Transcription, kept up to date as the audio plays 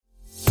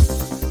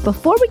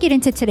Before we get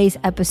into today's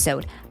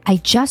episode, I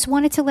just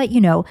wanted to let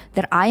you know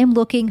that I am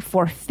looking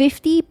for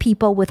 50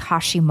 people with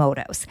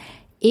Hashimoto's.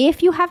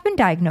 If you have been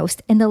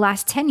diagnosed in the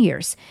last 10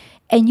 years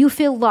and you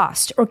feel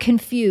lost or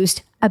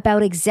confused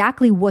about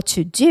exactly what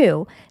to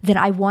do, then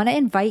I want to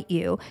invite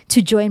you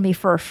to join me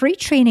for a free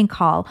training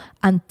call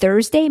on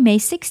Thursday, May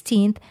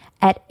 16th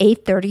at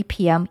 8:30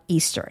 p.m.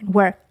 Eastern,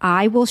 where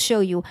I will show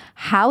you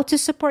how to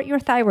support your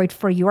thyroid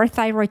for your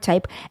thyroid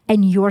type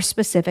and your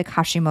specific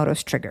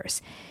Hashimoto's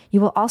triggers. You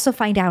will also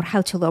find out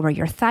how to lower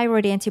your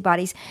thyroid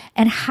antibodies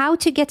and how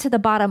to get to the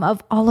bottom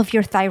of all of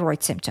your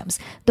thyroid symptoms,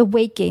 the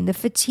weight gain, the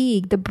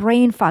fatigue, the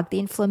brain fog, the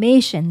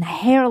inflammation, the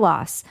hair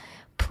loss.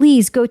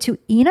 Please go to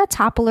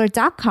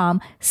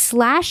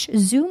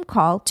inatopoler.com/Zoom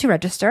call to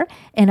register,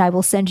 and I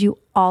will send you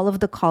all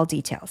of the call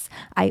details.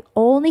 I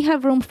only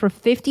have room for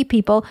 50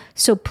 people,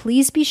 so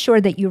please be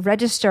sure that you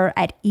register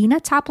at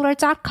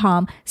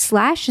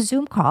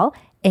inatopoler.com/Zoom call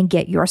and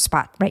get your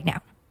spot right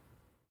now.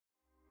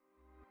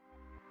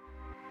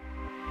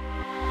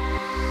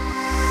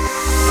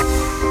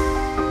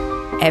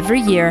 Every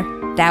year,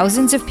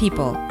 thousands of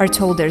people are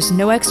told there's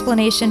no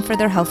explanation for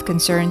their health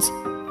concerns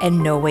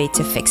and no way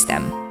to fix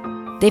them.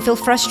 They feel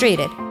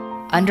frustrated,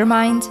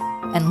 undermined,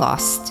 and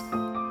lost.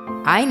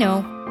 I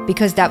know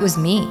because that was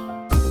me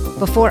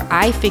before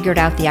I figured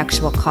out the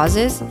actual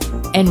causes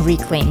and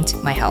reclaimed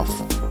my health.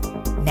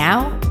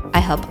 Now, I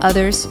help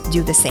others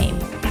do the same.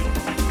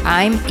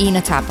 I'm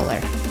Ina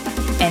Topoler,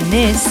 and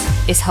this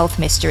is Health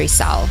Mystery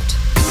Solved.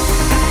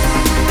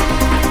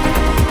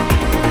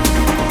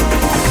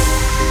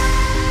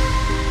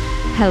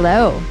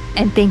 Hello,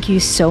 and thank you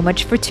so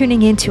much for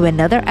tuning in to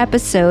another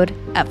episode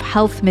of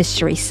Health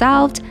Mystery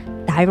Solved,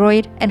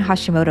 Thyroid and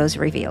Hashimoto's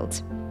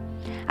Revealed.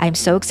 I'm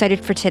so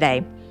excited for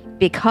today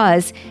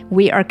because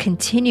we are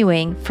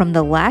continuing from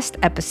the last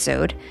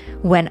episode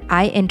when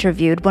I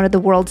interviewed one of the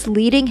world's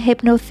leading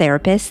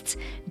hypnotherapists,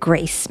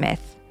 Grace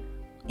Smith.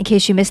 In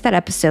case you missed that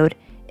episode,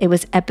 it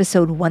was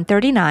episode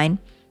 139,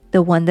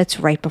 the one that's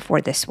right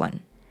before this one.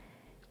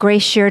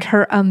 Grace shared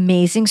her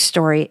amazing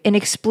story and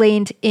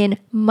explained in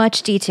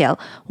much detail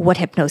what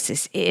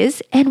hypnosis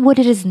is and what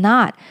it is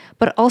not,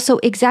 but also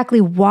exactly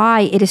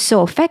why it is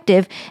so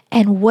effective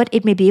and what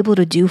it may be able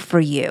to do for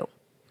you.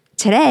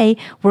 Today,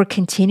 we're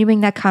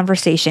continuing that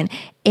conversation,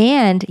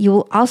 and you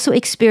will also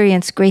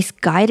experience Grace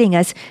guiding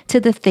us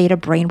to the theta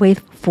brainwave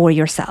for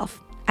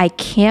yourself. I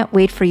can't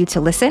wait for you to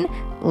listen.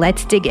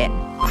 Let's dig in.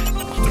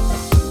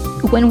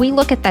 When we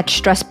look at that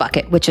stress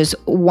bucket, which is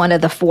one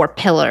of the 4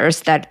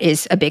 pillars that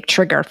is a big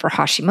trigger for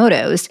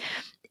Hashimoto's,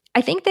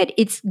 I think that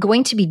it's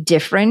going to be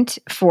different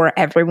for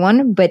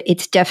everyone, but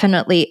it's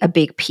definitely a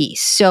big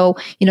piece. So,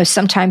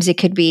 sometimes it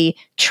could be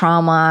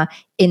trauma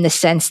in the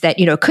sense that,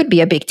 it could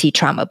be a big T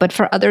trauma, but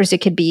for others,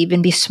 it could be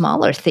even be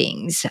smaller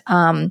things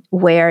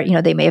where,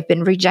 they may have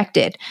been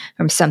rejected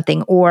from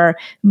something, or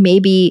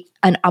maybe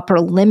an upper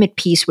limit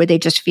piece where they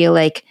just feel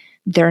like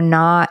they're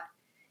not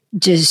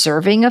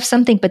deserving of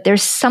something, but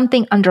there's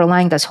something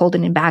underlying that's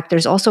holding him back.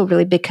 There's also a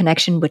really big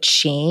connection with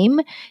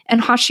shame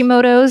and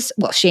Hashimoto's,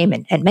 shame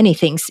and many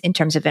things in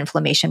terms of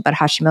inflammation, but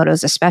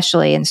Hashimoto's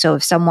especially. And so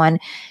if someone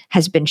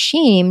has been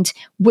shamed,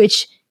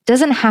 which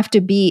doesn't have to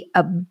be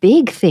a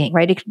big thing,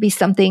 right? It could be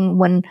something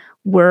when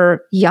we're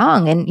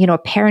young and, a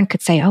parent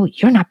could say, oh,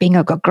 you're not being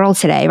a good girl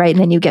today, right? And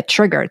then you get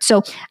triggered.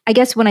 So I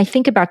guess when I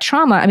think about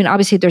trauma,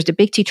 obviously there's the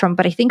big T trauma,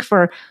 but I think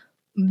for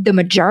the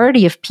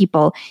majority of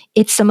people,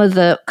 it's some of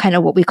the kind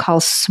of what we call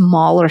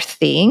smaller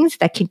things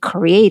that can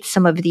create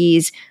some of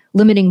these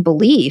limiting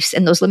beliefs.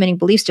 And those limiting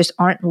beliefs just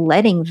aren't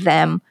letting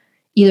them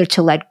either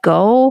to let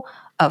go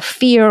of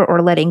fear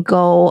or letting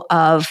go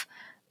of,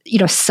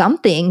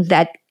 something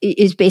that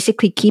is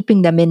basically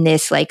keeping them in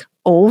this like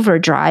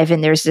overdrive.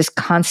 And there's this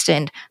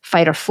constant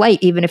fight or flight.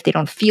 Even if they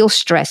don't feel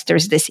stressed,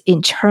 there's this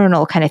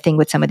internal kind of thing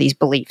with some of these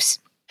beliefs.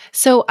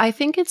 So I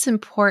think it's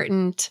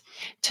important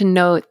to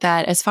note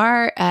that as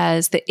far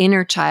as the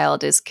inner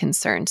child is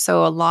concerned,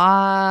 so a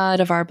lot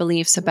of our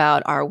beliefs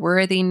about our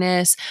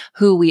worthiness,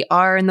 who we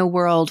are in the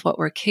world, what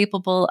we're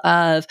capable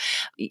of,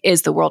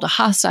 is the world a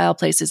hostile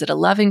place? Is it a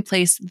loving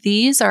place?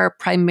 These are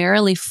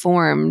primarily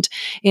formed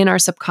in our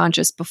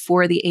subconscious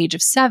before the age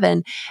of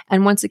 7.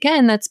 And once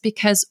again, that's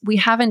because we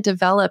haven't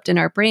developed in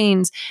our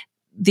brains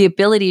the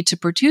ability to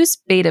produce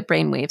beta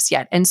brainwaves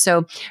yet. And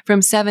so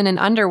from 7 and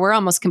under, we're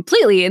almost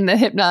completely in the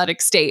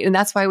hypnotic state. And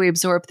that's why we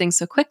absorb things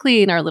so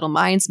quickly and our little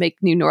minds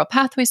make new neural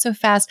pathways so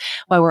fast,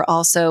 why we're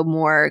also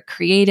more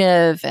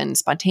creative and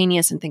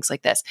spontaneous and things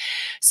like this.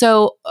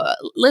 So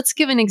let's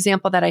give an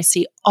example that I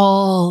see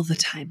all the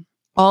time,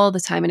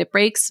 and it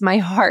breaks my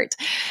heart.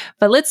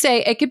 But let's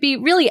say it could be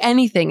really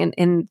anything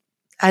in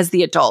as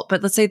the adult.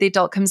 But let's say the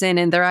adult comes in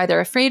and they're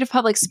either afraid of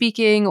public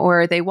speaking,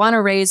 or they want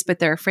to raise, but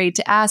they're afraid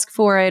to ask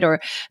for it,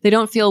 or they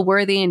don't feel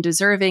worthy and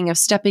deserving of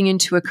stepping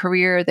into a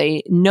career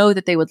they know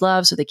that they would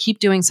love, so they keep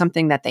doing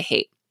something that they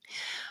hate.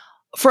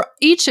 For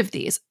each of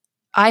these,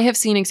 I have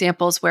seen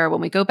examples where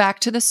when we go back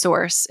to the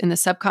source in the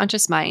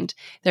subconscious mind,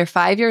 they're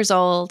 5 years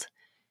old,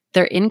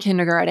 they're in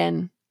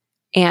kindergarten,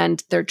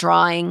 and they're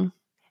drawing,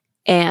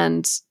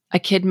 and a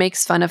kid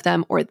makes fun of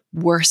them, or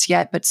worse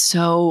yet, but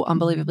so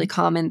unbelievably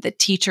common, the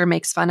teacher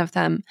makes fun of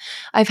them.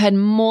 I've had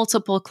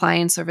multiple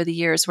clients over the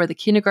years where the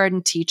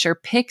kindergarten teacher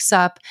picks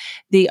up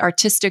the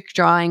artistic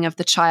drawing of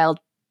the child,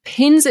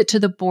 pins it to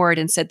the board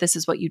and said, "This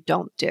is what you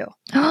don't do."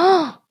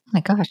 Oh my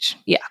gosh.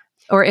 Yeah.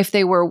 Or if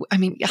they were,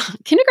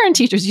 kindergarten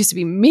teachers used to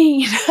be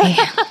mean.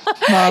 Yeah.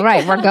 Well,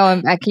 right. We're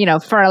going back,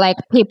 for like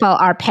people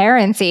our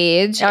parents'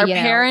 age. Our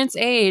parents'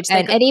 age.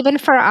 And even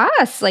for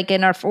us, like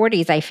in our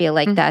 40s, I feel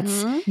like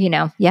that's,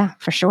 yeah,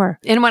 for sure.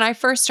 And when I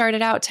first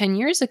started out 10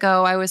 years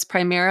ago, I was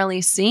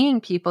primarily seeing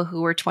people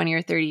who were 20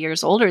 or 30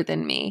 years older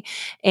than me.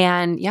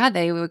 And yeah,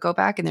 they would go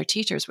back and their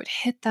teachers would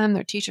hit them.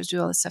 Their teachers do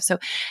all this stuff. So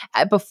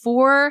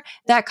before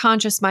that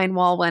conscious mind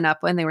wall went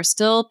up, when they were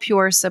still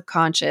pure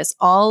subconscious,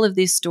 all of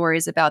these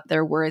stories about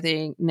their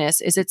worthiness.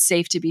 Is it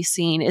safe to be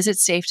seen? Is it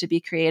safe to be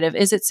creative?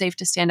 Is it safe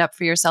to stand up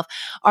for yourself?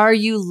 Are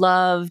you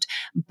loved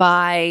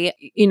by,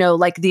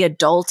 like the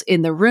adult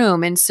in the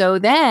room? And so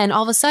then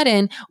all of a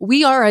sudden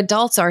we are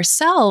adults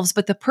ourselves,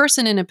 but the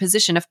person in a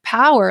position of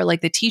power,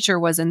 like the teacher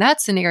was in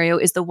that scenario,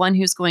 is the one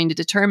who's going to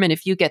determine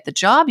if you get the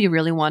job you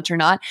really want or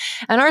not.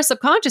 And our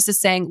subconscious is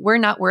saying, we're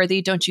not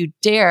worthy. Don't you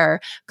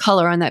dare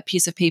color on that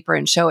piece of paper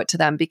and show it to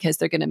them, because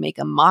they're going to make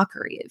a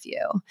mockery of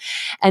you.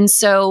 And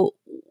so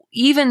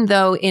even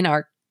though in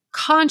our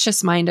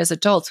conscious mind as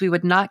adults, we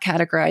would not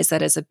categorize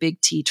that as a big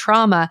T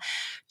trauma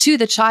to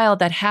the child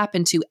that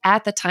happened to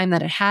at the time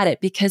that it had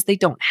it, because they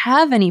don't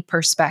have any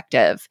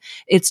perspective.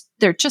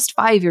 They're just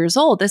 5 years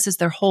old. This is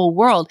their whole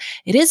world.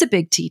 It is a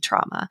big T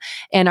trauma.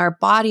 And our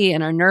body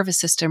and our nervous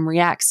system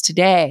reacts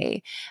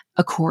today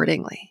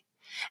accordingly.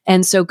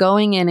 And so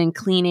going in and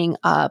cleaning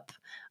up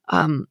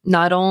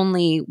not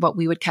only what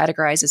we would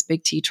categorize as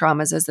big T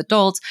traumas as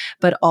adults,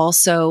 but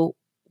also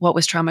what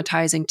was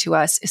traumatizing to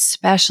us,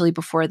 especially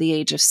before the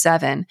age of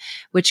 7,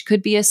 which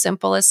could be as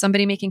simple as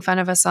somebody making fun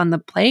of us on the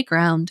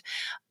playground,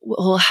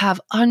 will have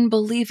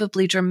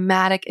unbelievably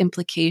dramatic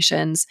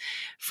implications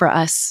for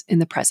us in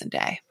the present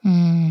day.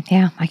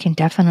 Yeah, I can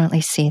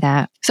definitely see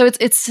that. So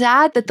it's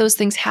sad that those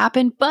things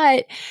happen,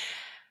 but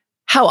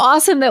how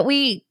awesome that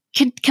we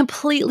can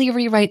completely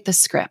rewrite the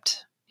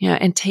script.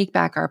 And take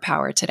back our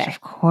power today. Of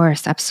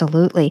course,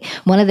 absolutely.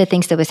 One of the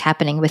things that was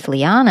happening with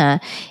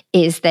Liana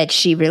is that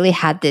she really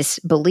had this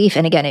belief,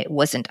 and again, it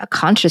wasn't a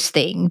conscious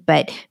thing,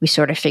 but we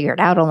sort of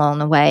figured out along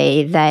the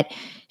way that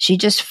she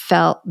just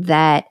felt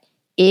that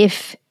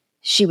if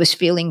she was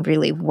feeling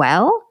really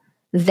well,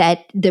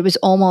 that there was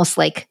almost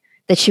like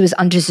that she was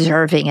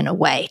undeserving in a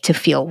way to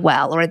feel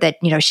well, or that,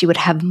 she would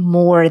have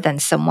more than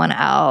someone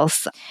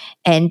else.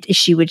 And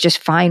she would just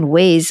find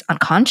ways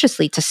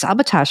unconsciously to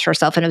sabotage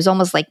herself. And it was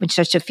almost like when she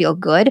starts to feel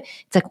good,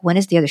 it's like, when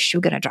is the other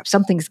shoe going to drop?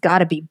 Something's got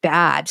to be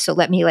bad. So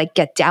let me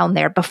get down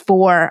there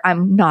before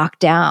I'm knocked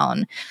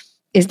down.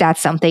 Is that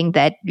something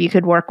that you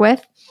could work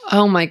with?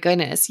 Oh my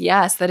goodness.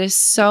 Yes, that is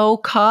so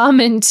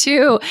common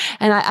too.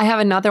 And I have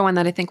another one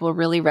that I think will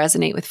really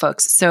resonate with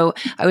folks. So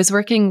I was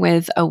working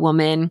with a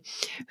woman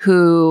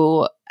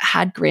who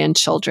had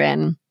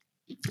grandchildren.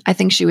 I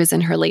think she was in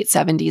her late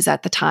 70s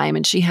at the time,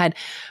 and she had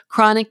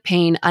chronic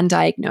pain,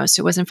 undiagnosed.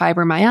 It wasn't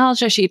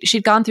fibromyalgia.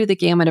 She'd gone through the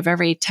gamut of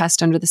every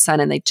test under the sun,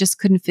 and they just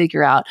couldn't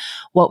figure out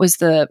what was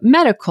the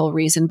medical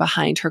reason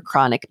behind her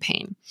chronic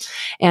pain.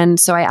 And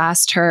so I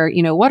asked her,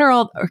 what are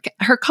all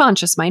her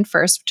conscious mind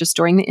first, just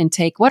during the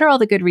intake, what are all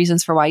the good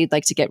reasons for why you'd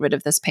like to get rid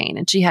of this pain?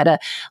 And she had a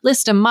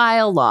list a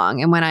mile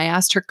long. And when I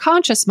asked her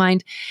conscious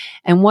mind,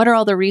 and what are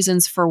all the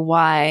reasons for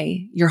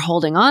why you're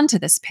holding on to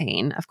this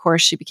pain? Of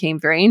course, she became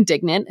very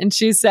indignant, and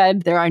she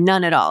said, there are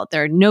none at all.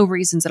 There are no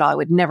reasons at all. I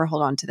would never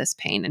hold on to this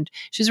pain. And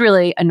she's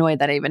really annoyed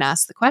that I even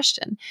asked the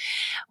question.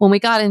 When we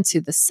got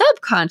into the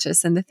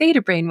subconscious and the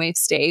theta brainwave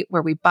state,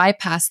 where we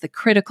bypass the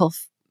critical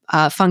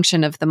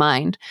function of the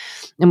mind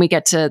and we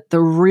get to the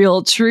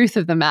real truth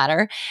of the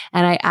matter,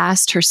 and I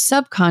asked her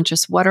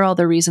subconscious, what are all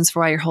the reasons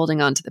for why you're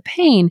holding on to the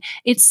pain?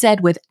 It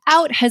said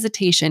without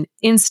hesitation,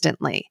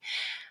 instantly,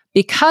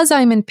 because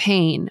I'm in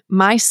pain,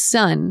 my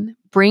son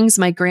brings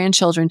my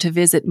grandchildren to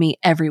visit me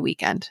every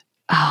weekend.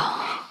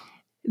 Oh,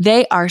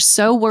 they are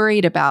so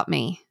worried about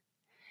me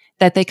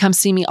that they come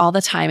see me all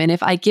the time. And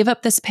if I give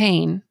up this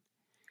pain,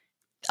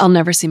 I'll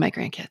never see my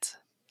grandkids.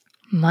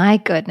 my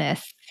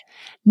goodness.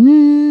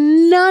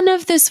 None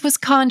of this was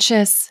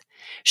conscious.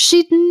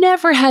 She'd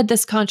never had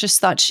this conscious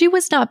thought. She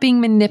was not being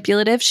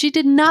manipulative. She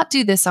did not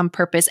do this on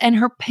purpose. And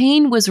her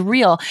pain was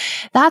real.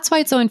 That's why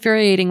it's so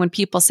infuriating when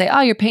people say,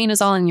 oh, your pain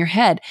is all in your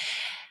head.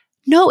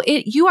 No,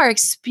 you are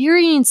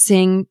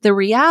experiencing the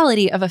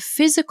reality of a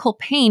physical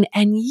pain,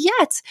 and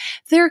yet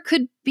there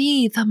could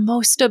be the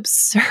most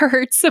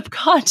absurd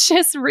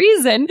subconscious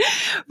reason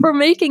for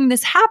making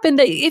this happen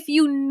that if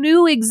you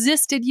knew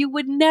existed, you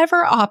would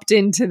never opt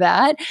into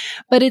that,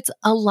 but it's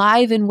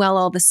alive and well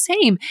all the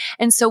same.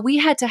 And so we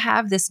had to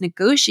have this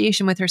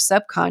negotiation with her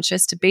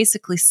subconscious to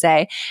basically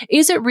say,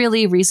 is it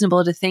really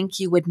reasonable to think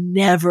you would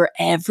never,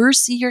 ever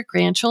see your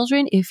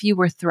grandchildren if you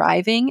were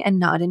thriving and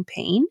not in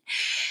pain?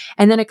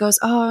 And then it goes,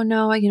 oh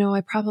no,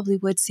 I probably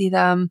would see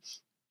them.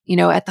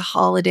 at the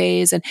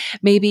holidays. And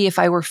maybe if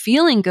I were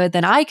feeling good,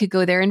 then I could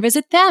go there and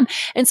visit them.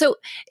 And so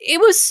it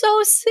was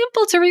so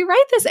simple to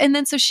rewrite this. And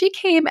then so she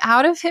came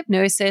out of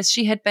hypnosis.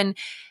 She had been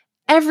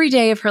every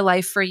day of her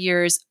life for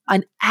years,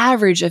 an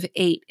average of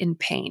 8 in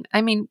pain.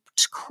 I mean,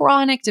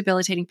 chronic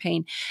debilitating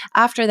pain.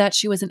 After that,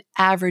 she was an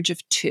average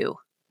of 2.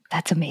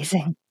 That's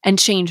amazing. And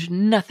changed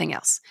nothing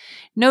else.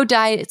 No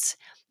diets,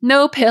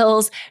 no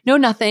pills, no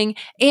nothing.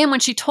 And when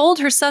she told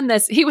her son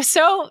this, he was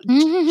so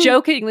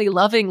jokingly,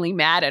 lovingly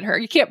mad at her.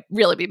 You can't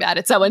really be mad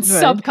at someone's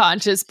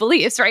subconscious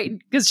beliefs, right?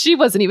 Because she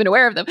wasn't even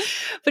aware of them.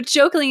 But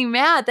jokingly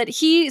mad that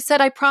he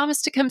said, I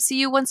promised to come see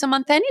you once a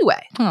month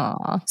anyway.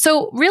 Aww.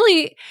 So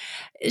really,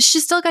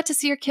 she still got to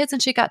see her kids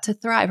and she got to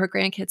thrive, her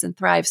grandkids, and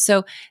thrive.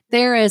 So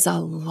there is a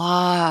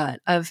lot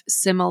of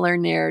similar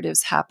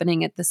narratives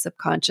happening at the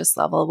subconscious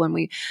level. When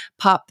we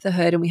pop the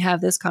hood and we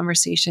have those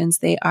conversations,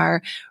 they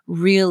are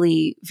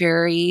really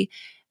very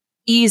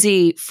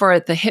easy for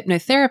the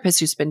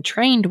hypnotherapist who's been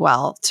trained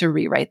well to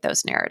rewrite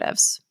those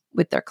narratives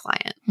with their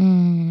client.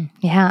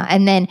 Yeah.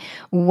 And then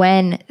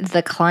when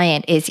the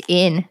client is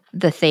in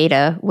the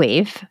theta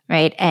wave,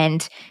 right,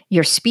 and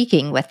you're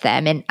speaking with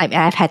them, and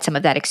I've had some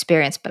of that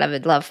experience, but I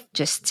would love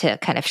just to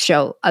kind of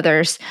show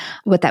others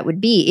what that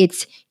would be.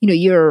 It's,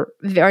 you're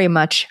very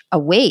much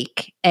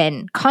awake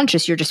and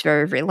conscious. You're just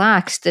very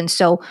relaxed. And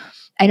so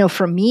I know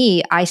for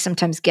me, I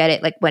sometimes get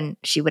it like when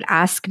she would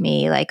ask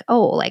me like,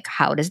 oh, like,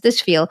 how does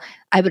this feel?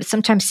 I would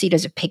sometimes see it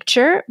as a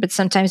picture, but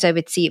sometimes I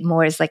would see it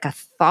more as like a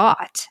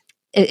thought.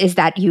 Is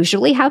that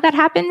usually how that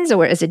happens,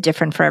 or is it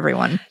different for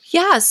everyone?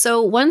 Yeah.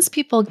 So once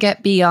people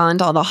get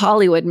beyond all the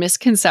Hollywood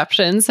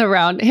misconceptions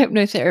around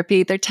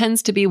hypnotherapy, there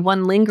tends to be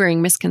one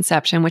lingering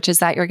misconception, which is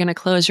that you're going to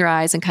close your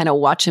eyes and kind of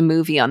watch a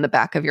movie on the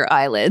back of your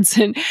eyelids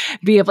and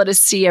be able to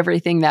see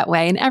everything that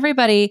way. And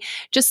everybody,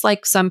 just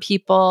like some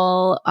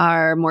people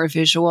are more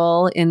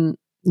visual in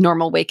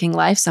normal waking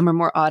life, some are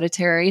more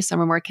auditory, some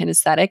are more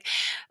kinesthetic.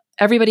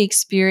 Everybody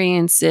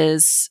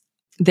experiences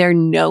their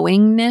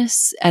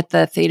knowingness at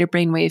the theta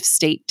brainwave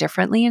state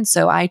differently. And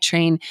so I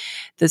train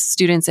the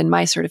students in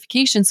my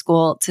certification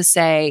school to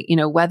say,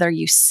 whether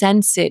you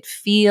sense it,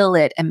 feel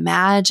it,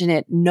 imagine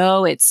it,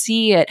 know it,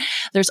 see it,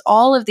 there's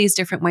all of these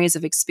different ways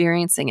of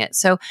experiencing it.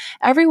 So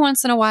every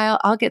once in a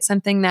while, I'll get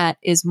something that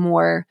is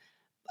more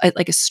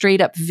like a straight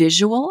up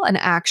visual, an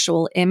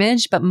actual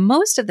image. But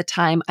most of the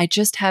time, I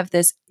just have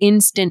this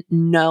instant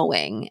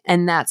knowing.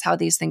 And that's how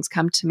these things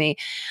come to me.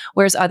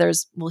 Whereas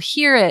others will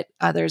hear it,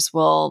 others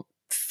will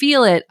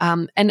feel it.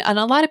 And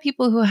a lot of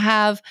people who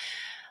have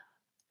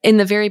in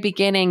the very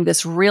beginning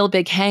this real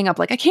big hang up,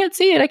 like, I can't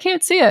see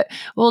it.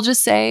 We'll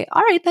just say,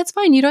 all right, that's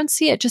fine. You don't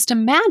see it. Just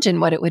imagine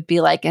what it would be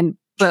like. And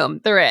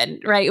boom, they're in,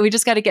 right? We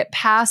just got to get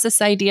past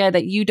this idea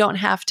that you don't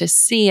have to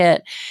see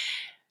it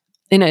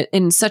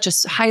in such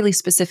a highly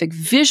specific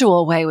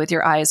visual way with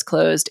your eyes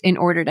closed in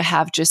order to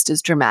have just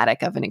as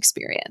dramatic of an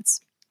experience.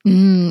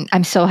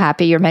 I'm so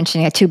happy you're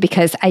mentioning it too,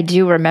 because I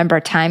do remember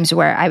times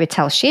where I would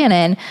tell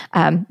Shannon,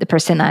 the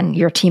person on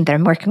your team that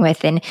I'm working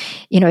with, and,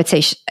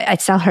 I'd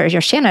tell her,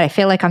 you're Shannon, I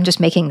feel like I'm just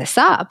making this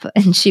up.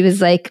 And she was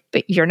like,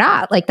 but you're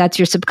not. Like, that's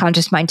your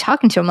subconscious mind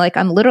talking to him. Like,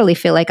 I'm literally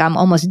feel like I'm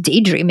almost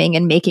daydreaming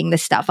and making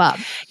this stuff up.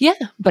 Yeah.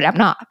 But I'm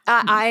not.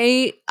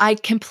 I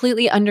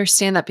completely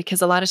understand that,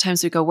 because a lot of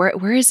times we go,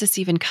 where is this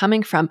even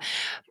coming from?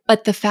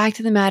 But the fact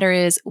of the matter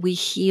is we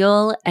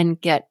heal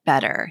and get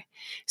better.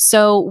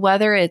 So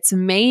whether it's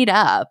made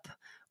up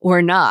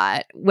or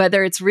not,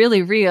 whether it's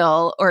really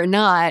real or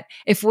not,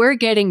 if we're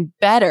getting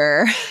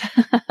better,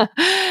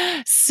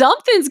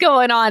 something's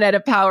going on at a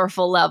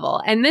powerful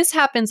level. And this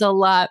happens a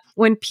lot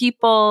when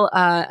people,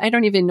 I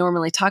don't even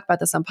normally talk about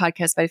this on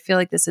podcasts, but I feel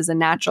like this is a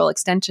natural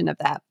extension of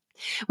that.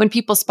 When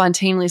people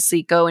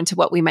spontaneously go into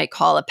what we might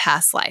call a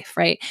past life,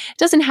 right? It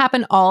doesn't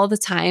happen all the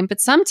time,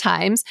 but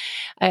sometimes.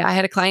 I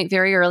had a client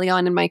very early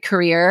on in my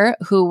career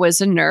who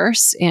was a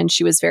nurse, and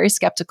she was very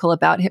skeptical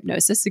about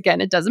hypnosis. Again,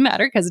 it doesn't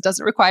matter because it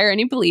doesn't require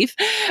any belief,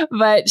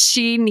 but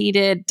she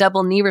needed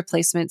double knee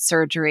replacement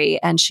surgery,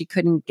 and she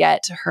couldn't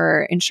get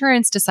her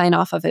insurance to sign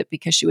off of it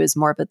because she was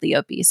morbidly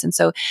obese. And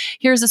so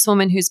here's this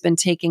woman who's been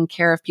taking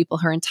care of people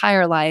her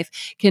entire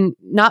life, can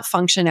not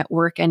function at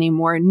work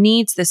anymore,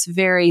 needs this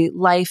very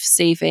life-saving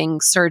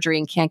surgery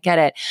and can't get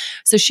it.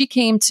 So she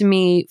came to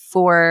me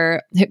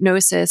for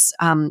hypnosis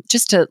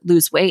just to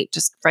lose weight,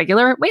 just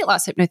regular weight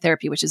loss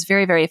hypnotherapy, which is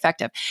very, very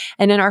effective.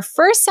 And in our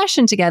first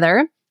session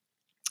together,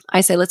 I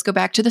say, let's go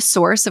back to the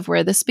source of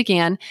where this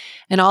began.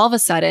 And all of a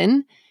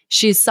sudden,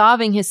 she's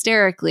sobbing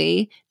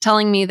hysterically,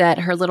 telling me that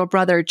her little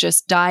brother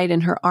just died in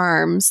her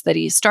arms, that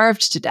he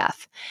starved to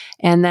death.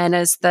 And then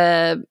as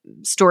the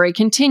story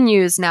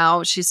continues,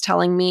 now she's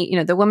telling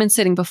me, the woman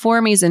sitting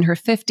before me is in her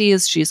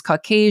 50s. She's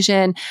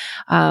Caucasian.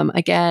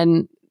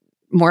 Again,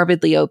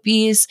 morbidly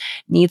obese,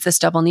 needs this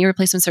double knee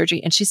replacement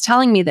surgery. And she's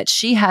telling me that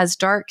she has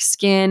dark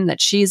skin, that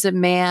she's a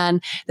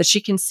man, that she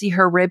can see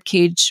her rib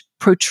cage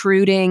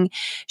protruding.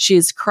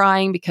 She's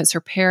crying because her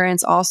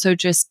parents also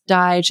just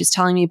died. She's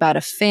telling me about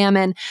a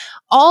famine,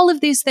 all of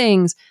these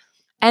things.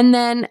 And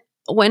then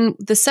when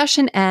the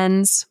session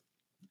ends,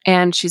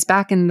 and she's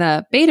back in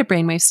the beta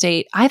brainwave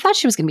state, I thought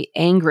she was going to be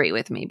angry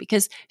with me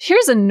because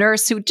here's a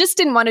nurse who just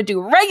didn't want to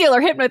do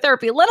regular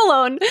hypnotherapy, let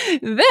alone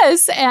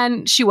this.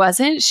 And she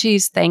wasn't.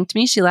 She's thanked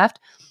me. She left.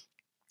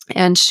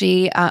 And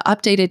she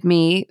updated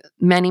me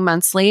many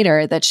months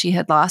later that she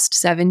had lost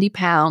 70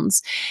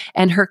 pounds,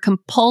 and her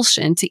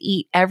compulsion to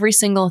eat every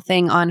single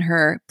thing on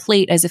her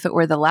plate as if it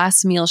were the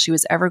last meal she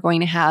was ever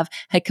going to have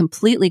had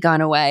completely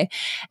gone away.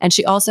 And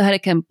she also had a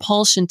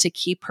compulsion to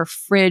keep her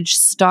fridge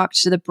stocked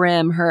to the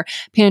brim, her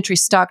pantry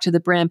stocked to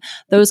the brim.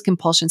 Those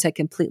compulsions had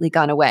completely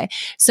gone away.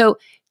 So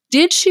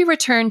did she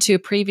return to a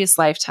previous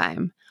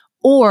lifetime,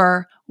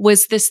 or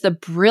was this the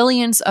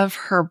brilliance of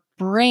her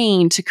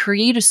brain to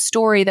create a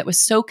story that was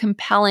so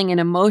compelling and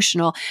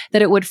emotional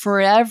that it would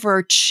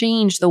forever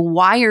change the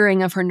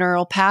wiring of her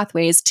neural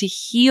pathways to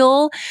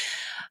heal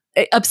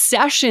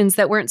obsessions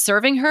that weren't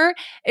serving her?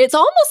 It's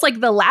almost like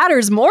the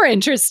latter's more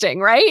interesting,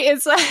 right?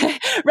 It's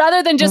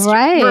rather than just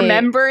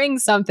remembering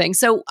something.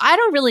 So I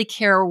don't really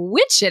care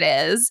which it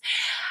is.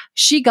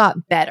 She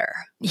got better.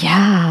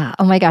 Yeah.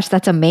 Oh my gosh,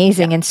 that's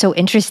amazing and so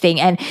interesting.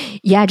 And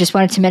yeah, I just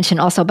wanted to mention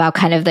also about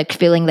kind of like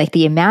feeling like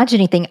the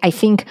imagining thing. I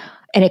think,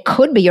 and it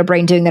could be your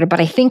brain doing that, but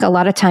I think a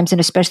lot of times,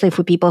 and especially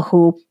for people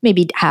who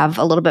maybe have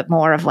a little bit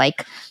more of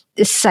like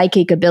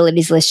psychic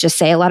abilities, let's just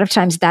say, a lot of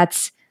times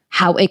that's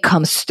how it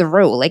comes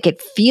through. Like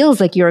it feels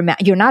like you're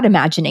not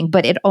imagining,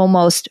 but it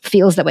almost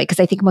feels that way.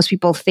 Because I think most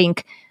people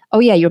think, oh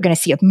yeah, you're going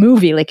to see a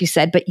movie, like you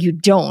said, but you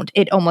don't.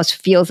 It almost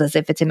feels as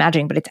if it's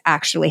imagining, but it's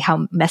actually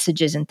how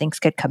messages and things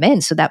could come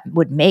in. So that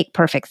would make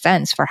perfect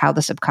sense for how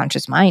the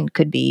subconscious mind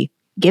could be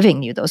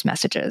giving you those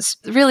messages.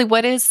 Really,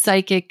 what is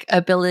psychic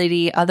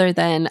ability other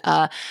than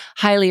a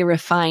highly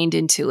refined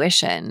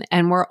intuition?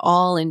 And we're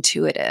all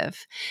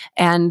intuitive.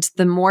 And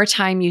the more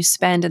time you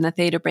spend in the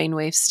theta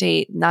brainwave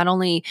state, not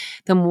only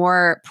the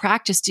more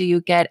practice do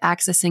you get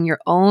accessing your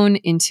own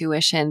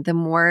intuition, the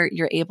more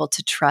you're able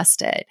to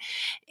trust it.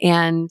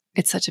 And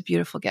it's such a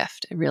beautiful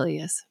gift. It really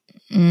is.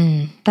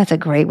 That's a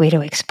great way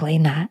to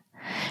explain that.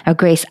 Now,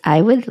 Grace,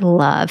 I would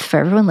love for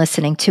everyone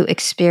listening to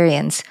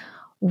experience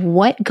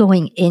what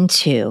going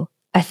into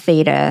a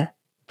theta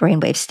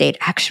brainwave state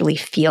actually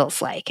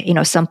feels like. You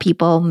know, some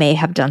people may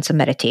have done some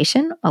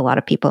meditation. A lot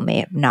of people may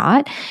have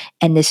not.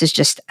 And this is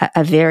just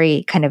a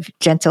very kind of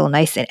gentle,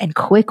 nice, and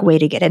quick way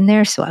to get in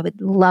there. So I would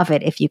love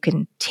it if you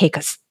can take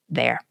us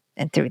there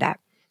and through that.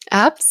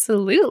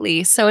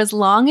 Absolutely. So as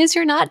long as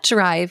you're not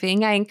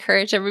driving, I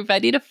encourage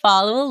everybody to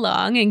follow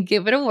along and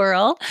give it a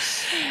whirl.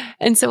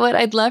 And so what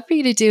I'd love for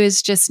you to do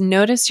is just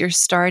notice your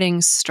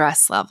starting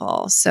stress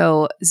level.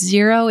 So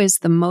 0 is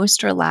the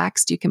most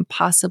relaxed you can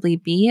possibly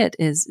be. It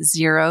is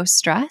 0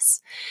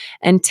 stress.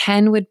 And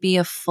 10 would be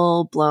a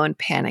full-blown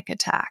panic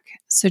attack.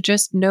 So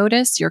just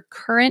notice your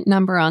current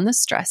number on the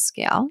stress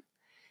scale.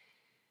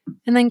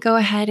 And then go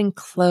ahead and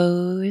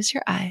close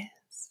your eyes.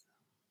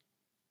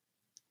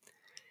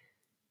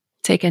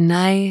 Take a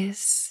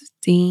nice,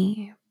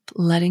 deep,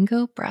 letting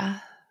go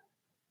breath.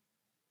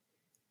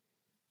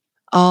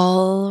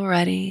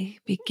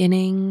 Already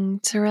beginning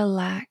to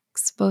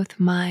relax both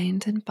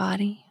mind and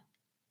body.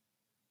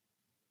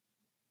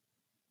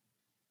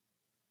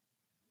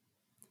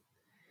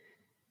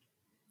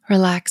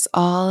 Relax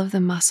all of the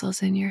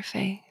muscles in your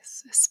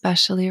face,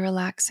 especially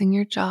relaxing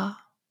your jaw.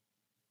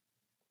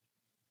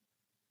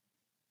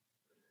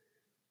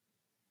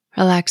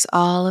 Relax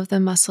all of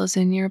the muscles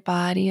in your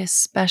body,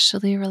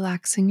 especially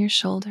relaxing your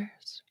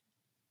shoulders.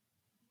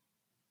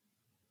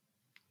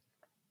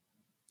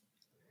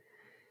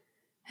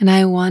 And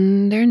I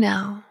wonder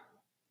now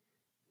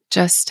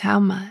just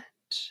how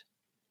much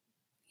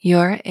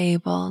you're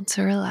able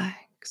to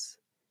relax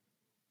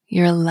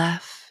your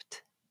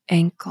left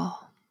ankle.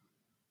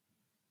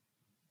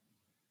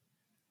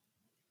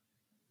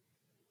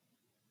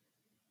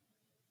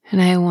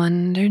 And I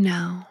wonder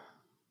now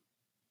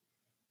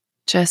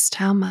just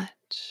how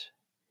much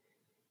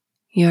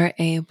you're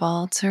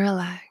able to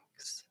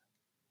relax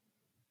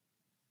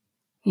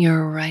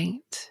your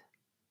right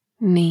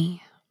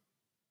knee.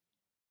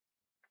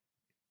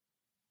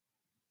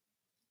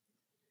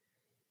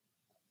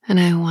 And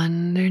I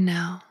wonder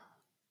now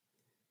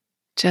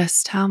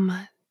just how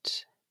much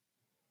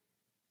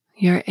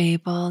you're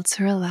able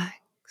to relax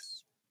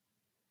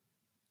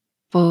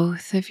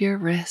both of your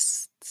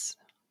wrists.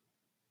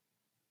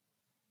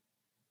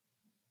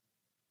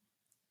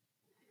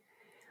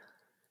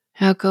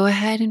 Now go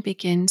ahead and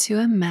begin to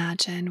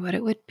imagine what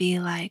it would be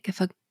like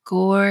if a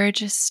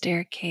gorgeous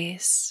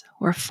staircase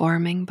were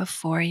forming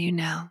before you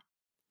now.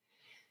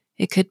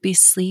 It could be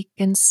sleek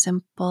and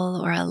simple,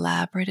 or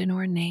elaborate and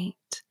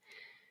ornate,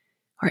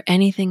 or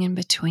anything in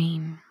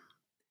between.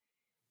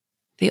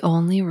 The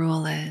only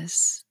rule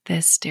is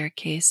this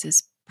staircase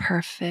is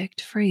perfect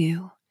for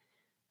you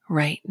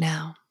right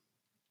now.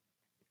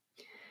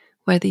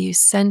 Whether you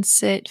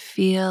sense it,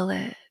 feel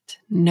it,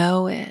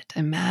 know it,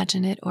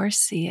 imagine it, or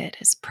see it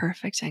is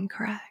perfect and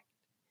correct.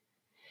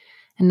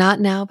 And not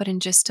now, but in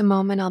just a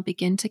moment, I'll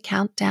begin to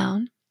count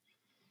down.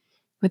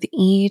 With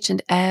each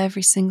and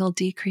every single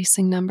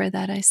decreasing number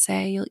that I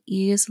say, you'll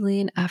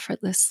easily and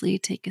effortlessly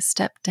take a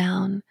step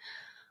down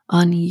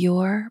on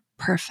your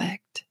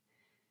perfect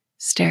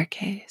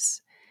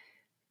staircase,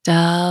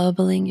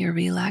 doubling your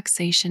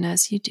relaxation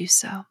as you do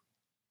so.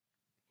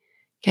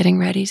 Getting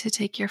ready to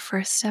take your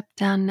first step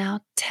down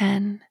now,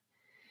 10.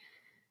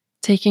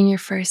 Taking your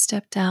first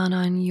step down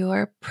on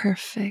your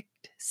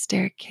perfect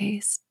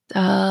staircase,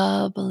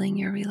 doubling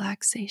your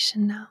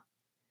relaxation now.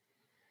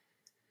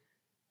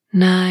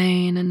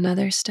 9,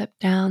 another step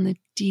down. The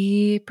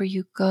deeper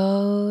you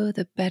go,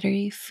 the better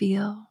you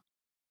feel.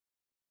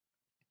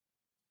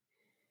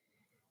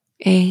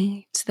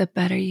 8, the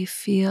better you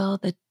feel,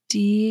 the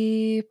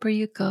deeper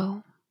you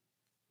go.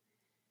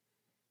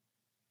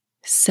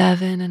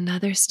 7,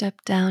 another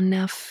step down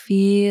now,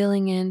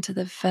 feeling into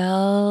the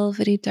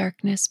velvety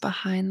darkness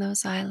behind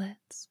those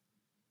eyelids.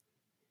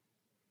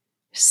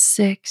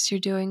 6, you're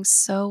doing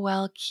so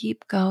well.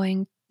 Keep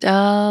going,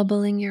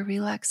 doubling your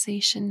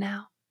relaxation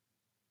now.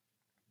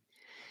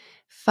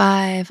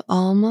 5,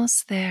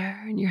 almost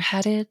there, and you're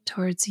headed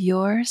towards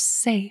your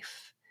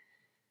safe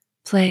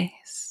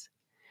place.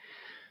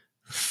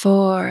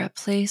 4, a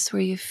place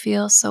where you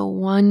feel so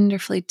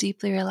wonderfully,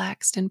 deeply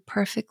relaxed and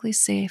perfectly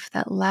safe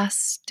that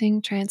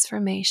lasting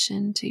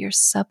transformation to your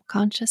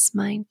subconscious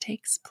mind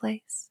takes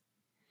place.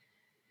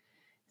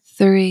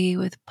 3,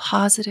 with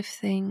positive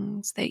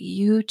things that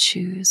you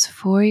choose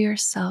for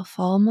yourself,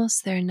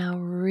 almost there now,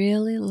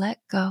 really let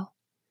go.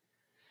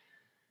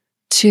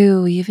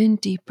 2, even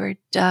deeper,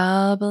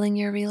 doubling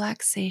your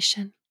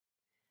relaxation.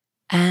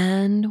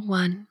 And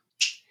 1,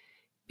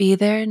 be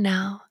there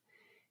now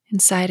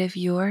inside of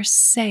your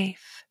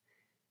safe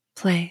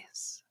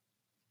place.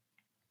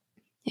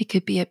 It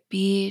could be a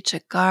beach, a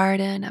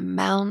garden, a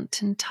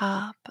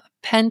mountaintop, a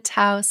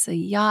penthouse, a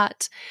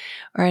yacht,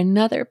 or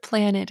another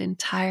planet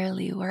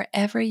entirely.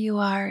 Wherever you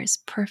are is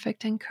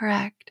perfect and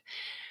correct,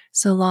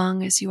 so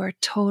long as you are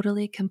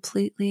totally,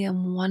 completely,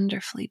 and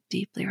wonderfully,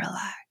 deeply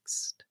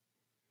relaxed.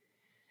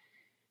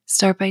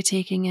 Start by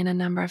taking in a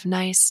number of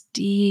nice,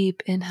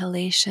 deep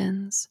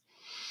inhalations,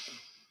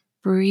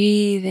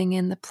 breathing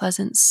in the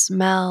pleasant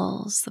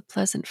smells, the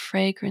pleasant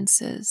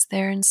fragrances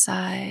there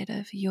inside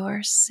of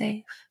your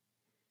safe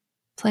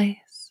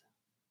place.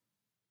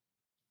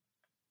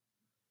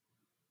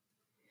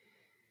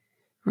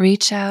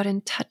 Reach out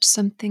and touch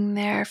something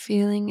there,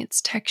 feeling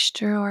its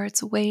texture or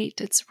its weight,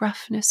 its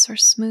roughness or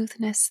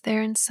smoothness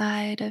there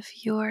inside of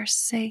your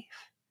safe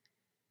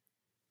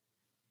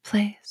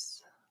place.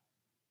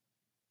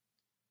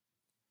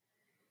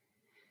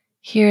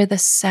 Hear the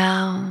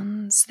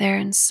sounds there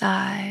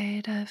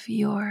inside of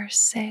your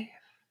safe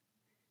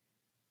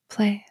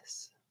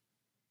place.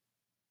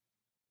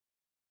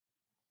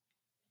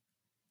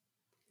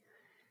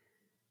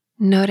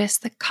 Notice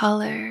the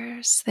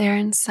colors there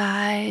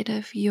inside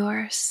of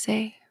your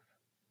safe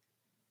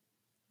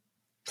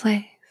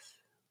place.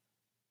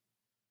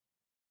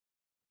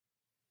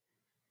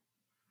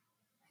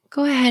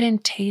 Go ahead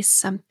and taste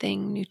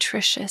something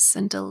nutritious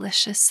and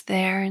delicious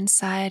there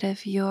inside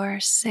of your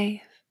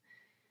safe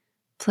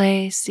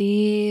place,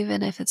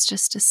 even if it's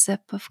just a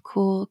sip of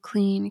cool,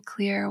 clean,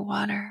 clear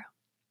water.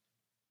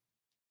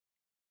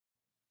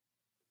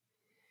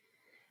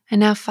 And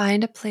now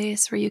find a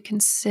place where you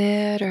can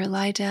sit or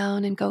lie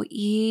down and go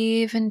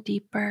even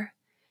deeper,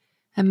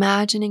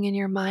 imagining in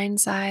your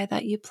mind's eye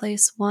that you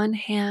place one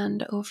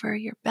hand over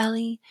your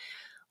belly,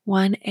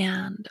 one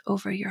hand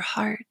over your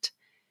heart,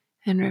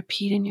 and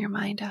repeat in your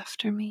mind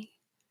after me.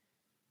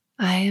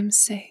 I am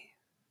safe.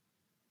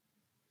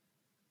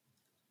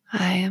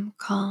 I am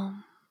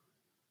calm.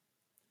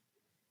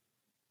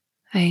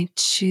 I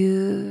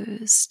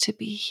choose to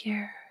be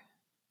here.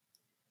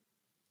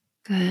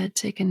 Good.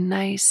 Take a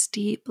nice,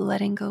 deep,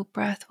 letting go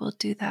breath. We'll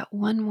do that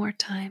one more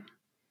time.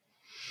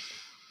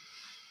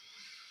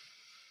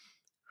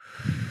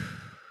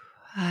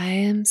 I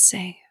am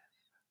safe.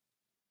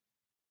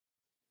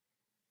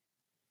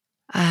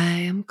 I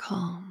am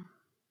calm.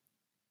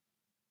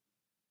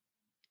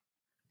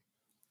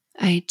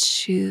 I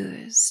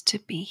choose to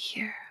be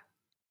here.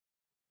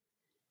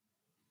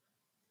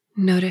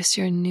 Notice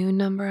your new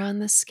number on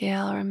the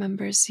scale.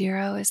 Remember,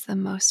 0 is the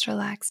most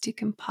relaxed you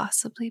can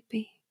possibly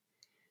be.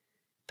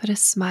 Put a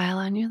smile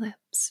on your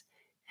lips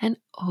and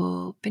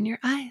open your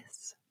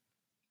eyes.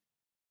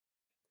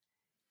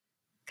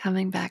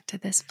 Coming back to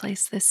this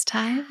place this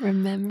time,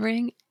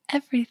 remembering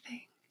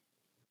everything.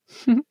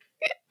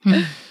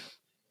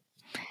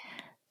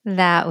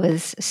 That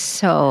was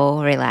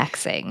so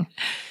relaxing.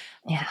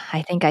 Yeah,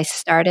 I think I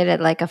started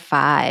at like a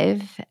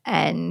 5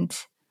 and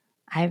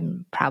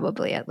I'm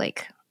probably at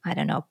like, I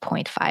don't know,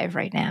 0.5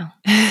 right now.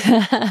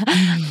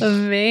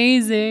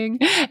 Amazing.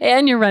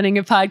 And you're running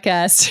a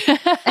podcast.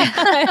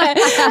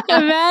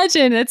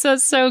 Imagine. It's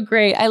so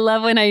great. I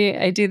love when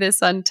I do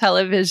this on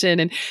television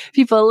and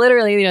people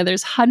literally,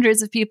 there's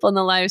hundreds of people in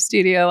the live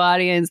studio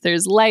audience.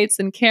 There's lights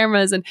and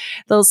cameras and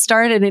they'll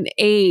start at an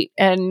 8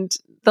 and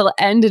they'll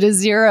end at a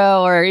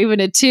 0 or even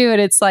a 2. And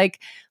it's like,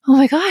 oh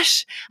my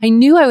gosh, I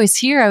knew I was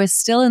here. I was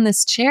still in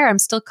this chair. I'm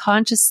still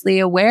consciously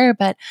aware,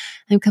 but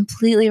I'm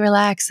completely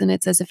relaxed. And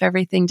it's as if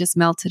everything just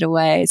melted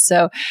away.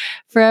 So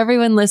for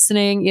everyone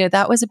listening,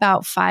 that was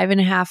about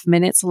 5.5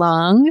 minutes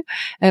long.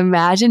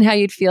 Imagine how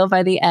you'd feel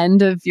by the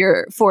end of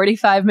your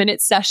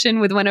 45-minute session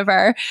with one of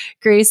our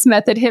Grace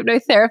Method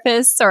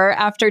hypnotherapists, or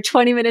after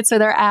 20 minutes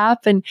with our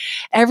app. And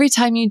every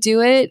time you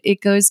do it,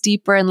 it goes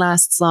deeper and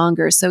lasts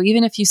longer. So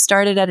even if you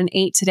started at an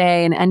 8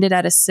 today and ended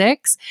at a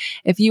 6,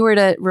 if you were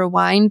to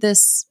rewind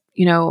this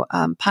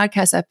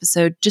podcast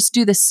episode, just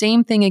do the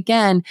same thing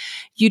again,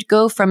 you'd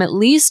go from at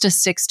least a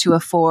 6 to a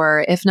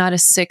 4, if not a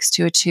 6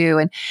 to a 2.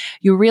 And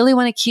you really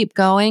want to keep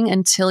going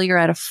until you're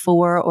at a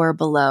 4 or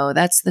below.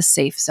 That's the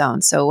safe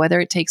zone. So whether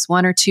it takes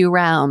 1 or 2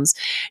 rounds,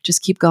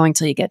 just keep going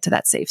till you get to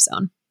that safe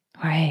zone.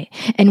 Right.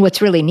 And what's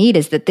really neat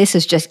is that this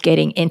is just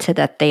getting into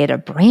the theta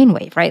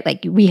brainwave, right? Like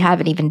we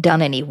haven't even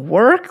done any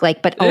work,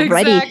 but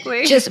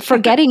already just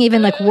forgetting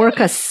even work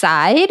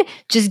aside,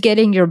 just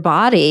getting your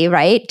body,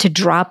 right, to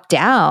drop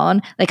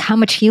down, how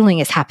much healing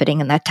is happening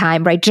in that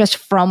time, right? Just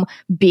from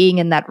being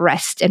in that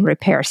rest and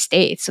repair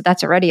state. So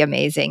that's already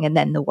amazing. And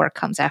then the work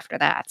comes after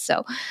that.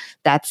 So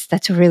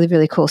that's really,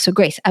 really cool. So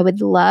Grace, I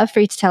would love for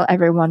you to tell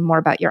everyone more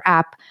about your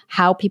app,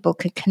 how people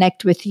can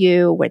connect with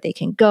you, where they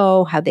can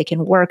go, how they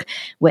can work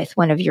with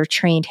one of your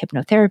trained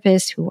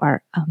hypnotherapists who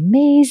are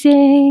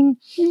amazing.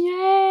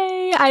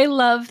 Yay! I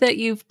love that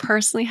you've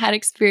personally had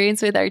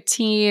experience with our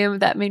team.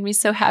 That made me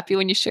so happy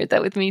when you shared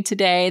that with me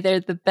today. They're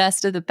the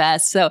best of the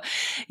best. So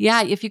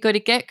yeah, if you go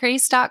to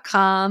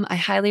getgrace.com, I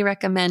highly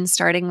recommend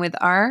starting with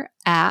our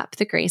app,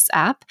 the Grace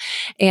app.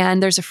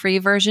 And there's a free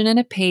version and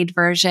a paid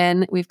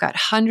version. We've got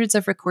hundreds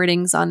of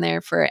recordings on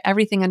there for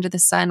everything under the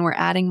sun. We're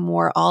adding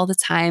more all the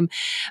time.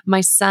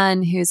 My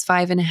son, who's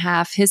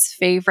 5.5, his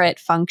favorite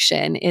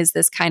function is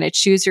this kind of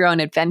choose your own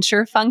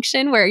adventure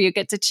function where you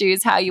get to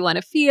choose how you want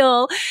to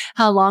feel,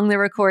 how long the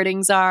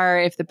recordings are,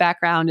 if the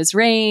background is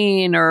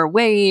rain or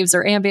waves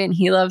or ambient.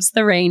 He loves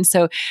the rain.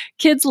 So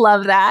kids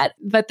love that,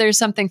 but there's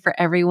something for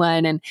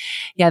everyone. And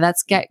yeah,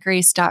 that's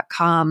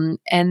getgrace.com.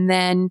 And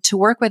then to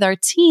work with our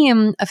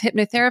team of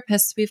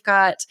hypnotherapists, we've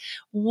got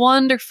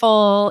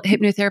wonderful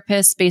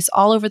hypnotherapists based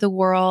all over the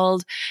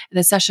world.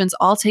 The sessions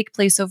all take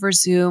place over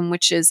Zoom,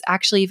 which is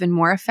actually even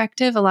more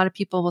effective. A lot of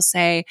people will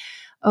say,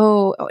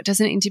 oh, it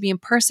doesn't need to be in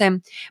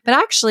person. But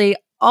actually,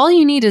 all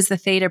you need is the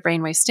theta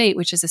brainwave state,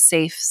 which is a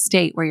safe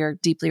state where you're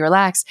deeply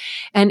relaxed.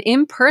 And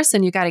in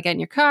person, you got to get in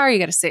your car, you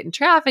got to sit in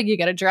traffic, you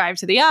got to drive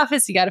to the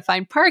office, you got to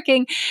find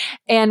parking.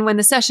 And when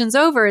the session's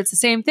over, it's the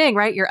same thing,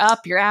 right? You're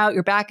up, you're out,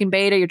 you're back in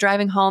beta, you're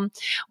driving home.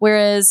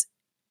 Whereas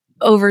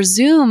over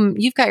Zoom,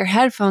 you've got your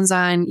headphones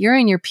on, you're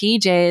in your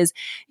PJs,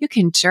 you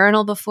can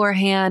journal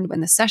beforehand.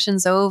 When the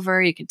session's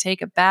over, you can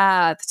take a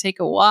bath, take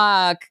a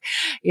walk,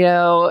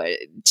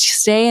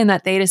 stay in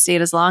that theta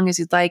state as long as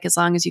you'd like, as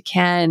long as you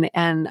can.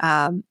 And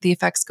the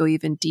effects go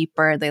even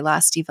deeper. They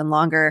last even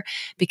longer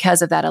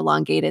because of that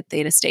elongated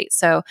theta state.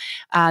 So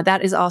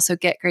that is also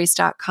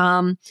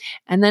getgrace.com.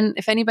 And then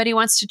if anybody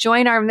wants to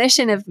join our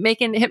mission of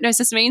making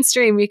hypnosis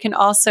mainstream, you can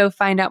also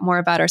find out more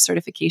about our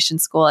certification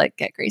school at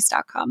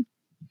getgrace.com.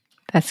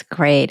 That's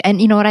great. And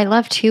what I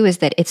love too is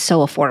that it's so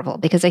affordable,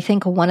 because I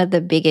think one of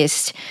the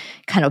biggest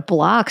kind of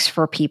blocks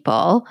for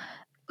people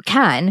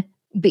can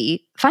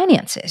be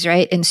finances,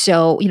 right? And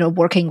so,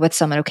 working with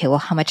someone, okay, well,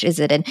 how much is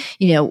it? And,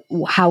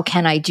 how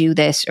can I do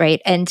this,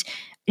 right? And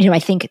I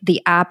think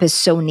the app is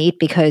so neat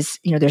because,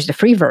 there's the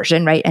free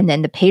version, right? And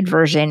then the paid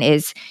version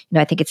is,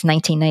 I think it's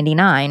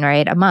 $19.99,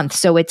 right? A month.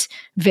 So it's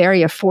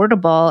very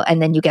affordable.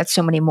 And then you get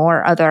so many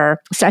more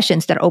other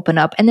sessions that open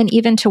up. And then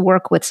even to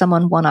work with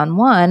someone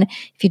one-on-one,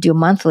 if you do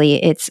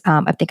monthly, it's,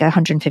 I think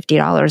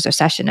 $150 a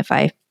session, if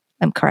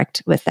I'm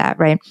correct with that,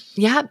 right?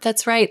 Yeah,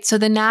 that's right. So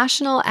the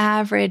national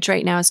average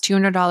right now is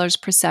 $200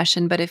 per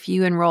session. But if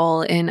you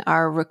enroll in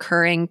our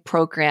recurring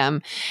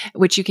program,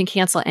 which you can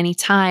cancel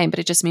anytime, but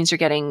it just means you're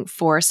getting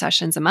 4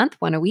 sessions a month,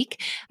 1 a week.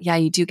 Yeah,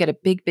 you do get a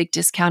big, big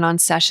discount on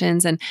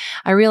sessions. And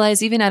I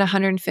realize even at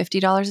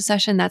 $150 a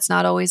session, that's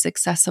not always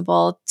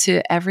accessible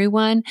to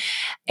everyone.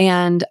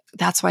 And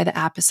that's why the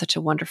app is such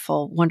a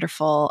wonderful,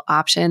 wonderful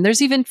option.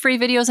 There's even free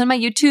videos on my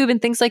YouTube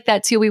and things like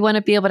that too. We want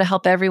to be able to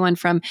help everyone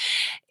from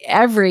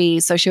every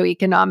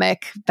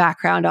socioeconomic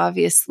background,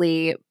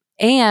 obviously.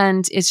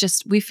 And it's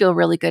just, we feel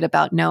really good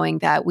about knowing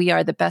that we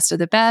are the best of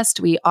the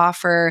best. We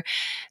offer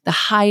the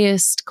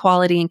highest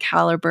quality and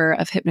caliber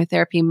of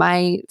hypnotherapy.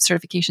 My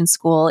certification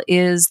school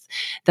is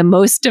the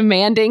most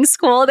demanding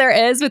school there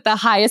is, with the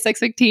highest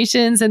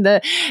expectations and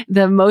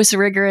the most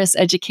rigorous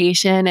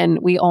education. And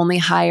we only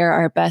hire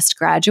our best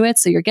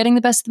graduates. So you're getting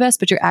the best of the best,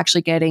 but you're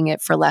actually getting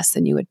it for less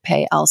than you would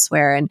pay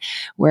elsewhere. And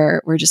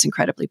we're just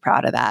incredibly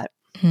proud of that.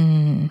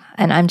 And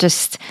I'm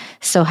just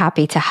so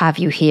happy to have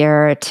you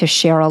here to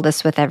share all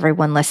this with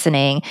everyone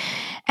listening.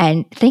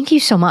 And thank you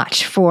so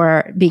much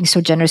for being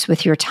so generous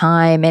with your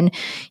time and,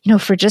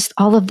 for just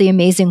all of the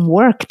amazing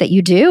work that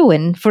you do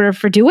and for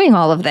doing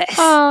all of this.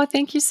 Oh,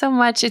 thank you so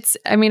much.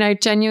 I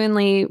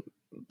genuinely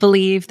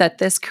believe that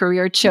this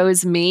career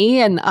chose me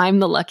and I'm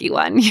the lucky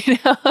one.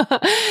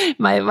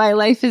 My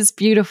life is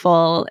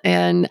beautiful.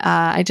 And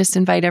I just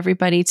invite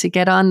everybody to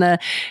get on the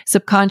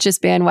subconscious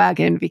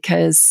bandwagon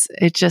because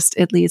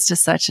it leads to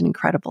such an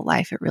incredible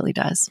life. It really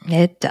does.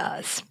 It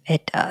does.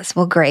 It does.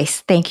 Well,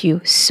 Grace, thank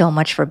you so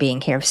much for being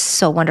here.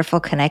 So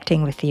wonderful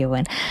connecting with you.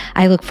 And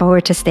I look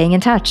forward to staying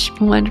in touch.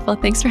 Wonderful.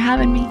 Thanks for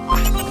having me.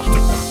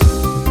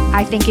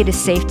 I think it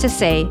is safe to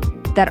say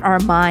that our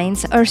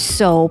minds are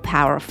so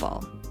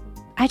powerful.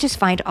 I just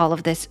find all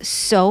of this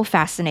so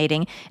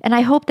fascinating, and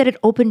I hope that it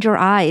opened your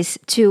eyes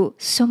to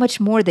so much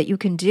more that you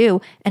can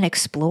do and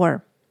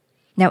explore.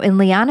 Now, in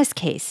Liana's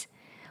case,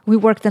 we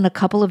worked on a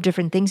couple of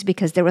different things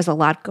because there was a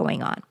lot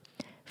going on.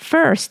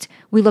 First,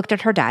 we looked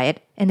at her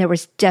diet, and there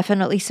was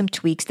definitely some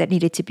tweaks that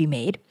needed to be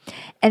made.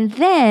 And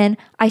then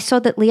I saw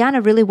that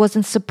Liana really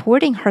wasn't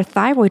supporting her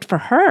thyroid for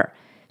her.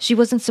 She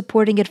wasn't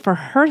supporting it for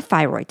her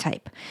thyroid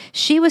type.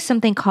 She was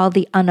something called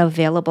the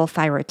unavailable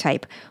thyroid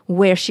type,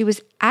 where she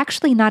was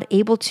actually not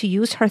able to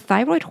use her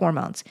thyroid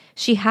hormones.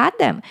 She had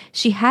them.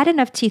 She had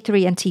enough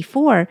T3 and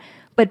T4,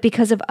 but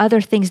because of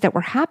other things that were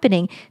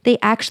happening, they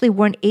actually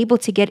weren't able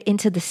to get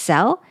into the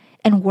cell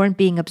and weren't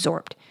being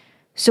absorbed.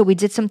 So we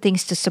did some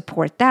things to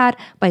support that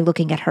by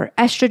looking at her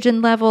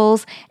estrogen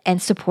levels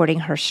and supporting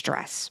her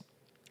stress.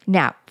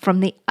 Now, from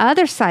the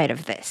other side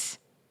of this,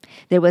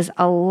 there was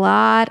a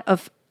lot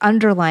of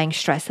underlying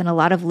stress and a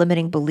lot of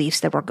limiting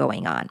beliefs that were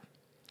going on.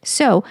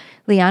 So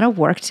Liana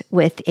worked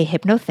with a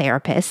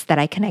hypnotherapist that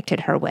I connected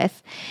her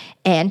with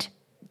and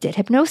did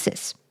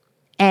hypnosis.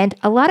 And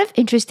a lot of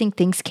interesting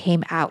things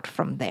came out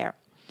from there.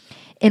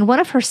 In one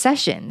of her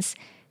sessions,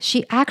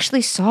 she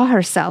actually saw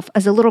herself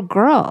as a little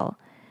girl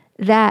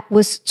that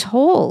was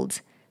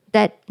told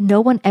that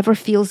no one ever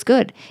feels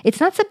good.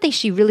 It's not something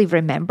she really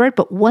remembered,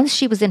 but once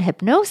she was in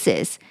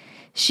hypnosis,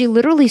 she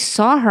literally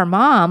saw her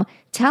mom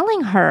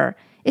telling her,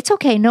 "It's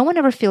okay, no one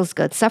ever feels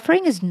good.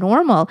 Suffering is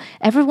normal.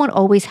 Everyone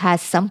always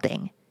has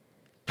something."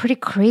 Pretty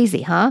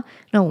crazy, huh?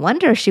 No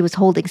wonder she was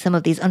holding some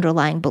of these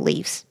underlying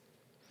beliefs.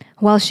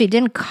 While she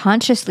didn't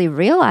consciously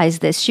realize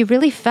this, she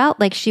really felt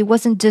like she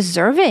wasn't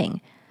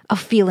deserving of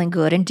feeling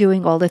good and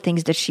doing all the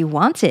things that she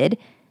wanted.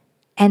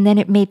 And then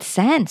it made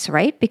sense,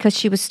 right? Because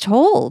she was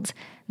told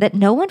that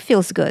no one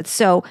feels good.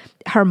 So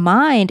her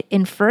mind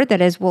inferred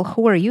that as, well,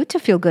 who are you to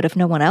feel good if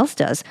no one else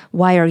does?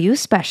 Why are you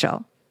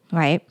special,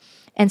 right?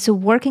 And so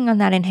working on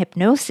that in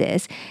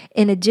hypnosis,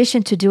 in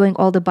addition to doing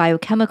all the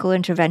biochemical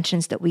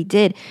interventions that we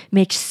did,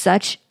 made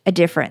such a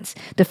difference.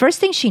 The first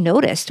thing she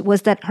noticed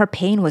was that her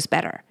pain was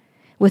better.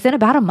 Within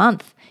about a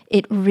month,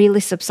 it really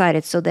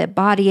subsided. So the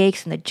body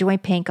aches and the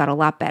joint pain got a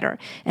lot better.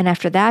 And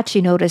after that, she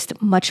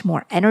noticed much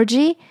more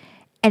energy.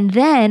 And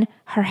then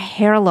her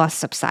hair loss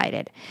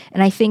subsided.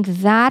 And I think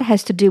that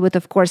has to do with,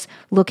 of course,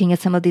 looking at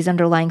some of these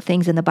underlying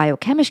things in the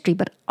biochemistry,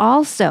 but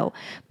also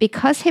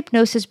because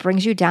hypnosis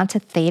brings you down to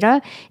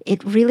theta,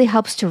 it really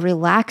helps to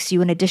relax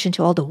you in addition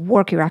to all the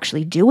work you're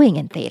actually doing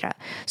in theta.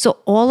 So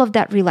all of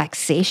that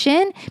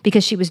relaxation,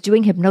 because she was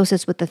doing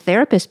hypnosis with the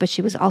therapist, but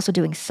she was also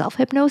doing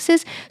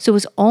self-hypnosis. So it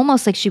was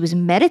almost like she was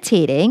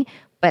meditating,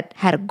 but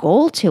had a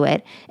goal to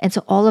it. And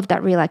so all of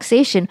that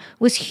relaxation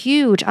was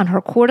huge on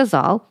her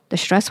cortisol, the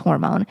stress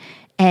hormone,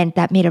 and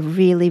that made a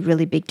really,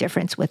 really big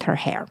difference with her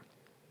hair.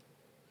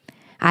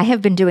 I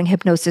have been doing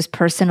hypnosis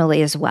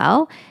personally as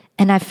well,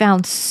 and I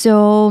found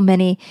so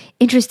many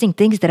interesting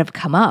things that have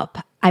come up.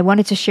 I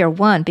wanted to share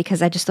one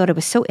because I just thought it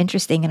was so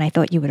interesting and I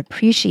thought you would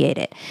appreciate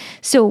it.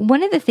 So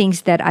one of the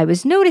things that I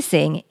was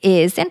noticing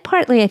is, and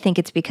partly I think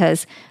it's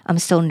because I'm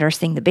still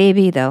nursing the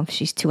baby, though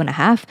she's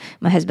 2.5.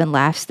 My husband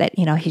laughs that,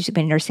 he's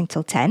been nursing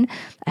till 10.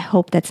 I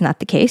hope that's not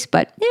the case,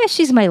 but yeah,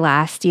 she's my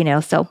last,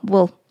 so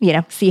we'll,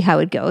 see how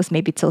it goes,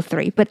 maybe till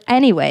 3. But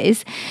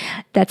anyways,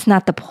 that's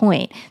not the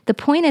point. The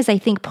point is, I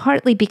think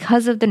partly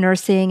because of the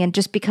nursing and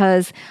just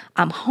because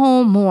I'm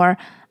home more,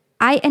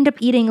 I end up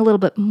eating a little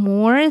bit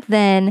more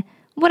than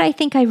what I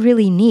think I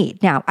really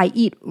need. Now, I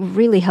eat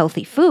really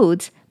healthy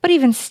foods, but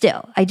even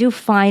still, I do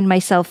find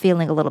myself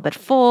feeling a little bit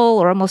full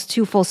or almost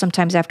too full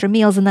sometimes after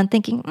meals and then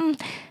thinking,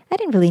 I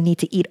didn't really need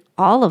to eat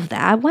all of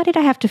that. Why did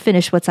I have to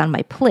finish what's on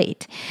my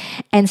plate?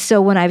 And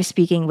so when I was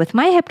speaking with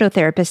my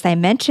hypnotherapist, I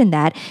mentioned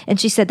that, and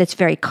she said that's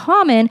very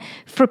common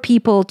for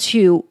people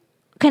to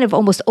kind of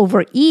almost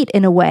overeat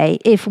in a way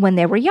if when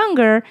they were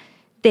younger,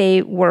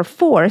 they were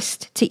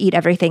forced to eat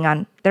everything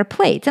on their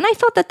plates. And I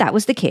thought that that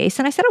was the case.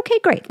 And I said, okay,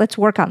 great, let's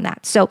work on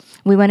that. So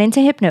we went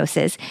into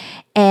hypnosis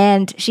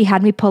and she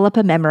had me pull up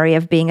a memory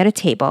of being at a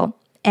table.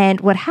 And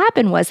what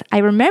happened was, I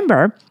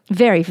remember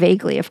very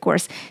vaguely, of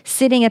course,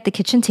 sitting at the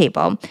kitchen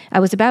table.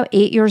 I was about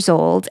 8 years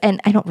old, and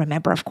I don't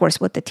remember, of course,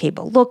 what the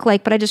table looked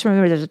like, but I just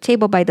remember there's a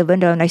table by the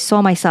window, and I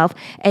saw myself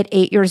at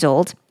 8 years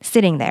old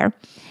sitting there.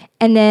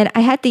 And then I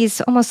had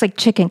these almost like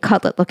chicken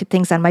cutlet looking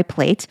things on my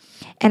plate.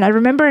 And I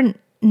remember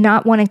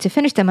not wanting to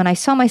finish them. And I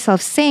saw myself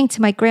saying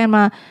to my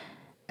grandma,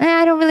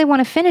 I don't really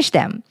want to finish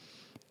them.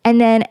 And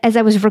then as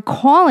I was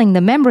recalling the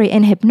memory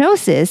in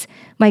hypnosis,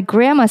 my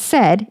grandma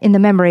said in the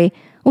memory,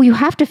 well, you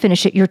have to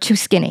finish it. You're too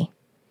skinny.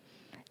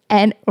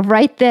 And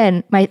right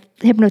then, my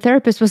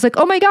hypnotherapist was like,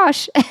 oh my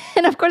gosh.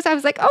 And of course, I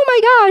was like, oh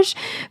my gosh,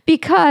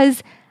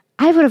 because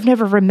I would have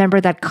never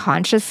remembered that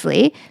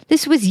consciously.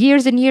 This was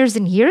years and years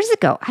and years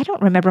ago. I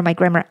don't remember my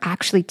grandma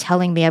actually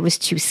telling me I was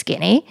too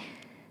skinny,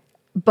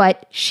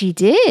 but she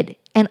did.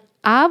 And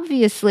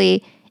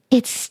obviously,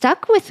 it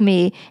stuck with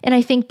me. And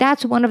I think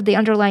that's one of the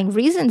underlying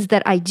reasons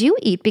that I do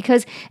eat,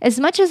 because as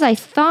much as I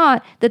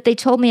thought that they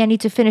told me I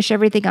need to finish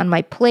everything on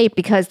my plate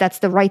because that's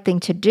the right thing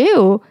to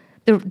do,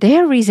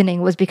 their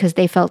reasoning was because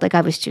they felt like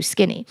I was too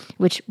skinny,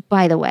 which,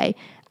 by the way,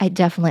 I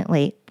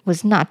definitely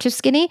was not too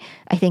skinny.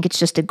 I think it's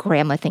just a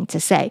grandma thing to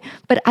say,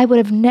 but I would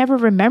have never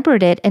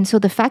remembered it. And so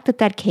the fact that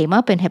that came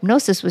up in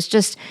hypnosis was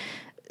just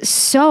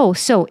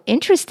so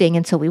interesting.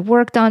 And so we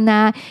worked on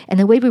that. And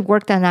the way we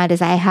worked on that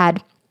is I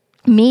had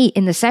me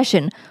in the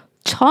session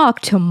talk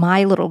to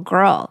my little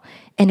girl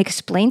and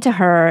explain to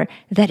her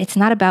that it's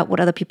not about what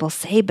other people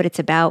say, but it's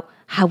about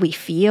how we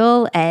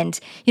feel, and,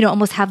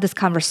 almost have this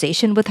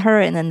conversation with her.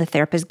 And then the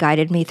therapist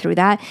guided me through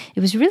that.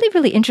 It was really,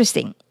 really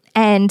interesting.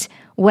 And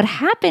what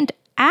happened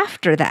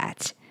after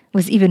that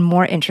was even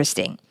more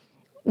interesting.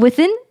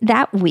 Within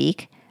that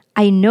week,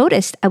 I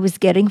noticed I was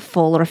getting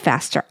fuller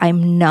faster.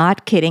 I'm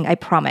not kidding. I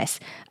promise.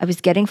 I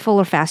was getting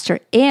fuller faster.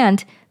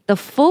 And the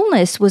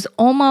fullness was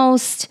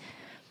almost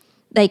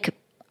like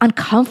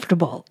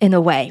uncomfortable in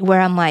a way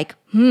where I'm like,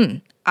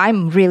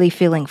 I'm really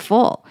feeling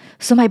full.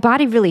 So my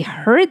body really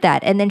heard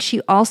that. And then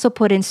she also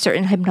put in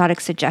certain hypnotic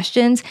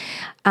suggestions,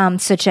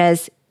 such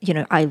as,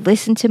 I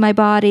listen to my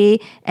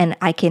body and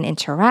I can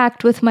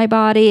interact with my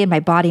body and my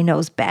body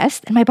knows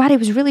best. And my body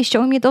was really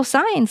showing me those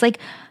signs like,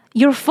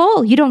 you're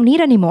full, you don't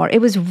need anymore.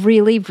 It was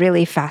really,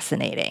 really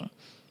fascinating.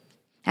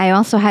 I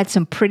also had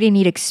some pretty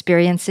neat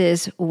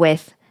experiences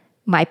with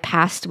my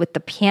past with the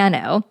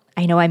piano.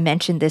 I know I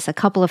mentioned this a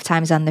couple of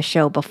times on the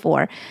show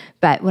before,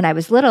 but when I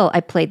was little, I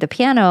played the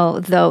piano,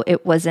 though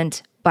it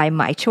wasn't by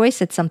my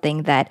choice. It's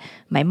something that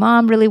my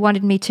mom really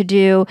wanted me to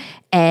do,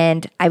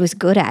 and I was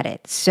good at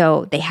it.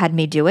 So they had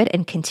me do it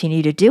and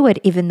continue to do it,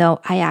 even though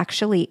I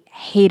actually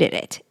hated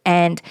it.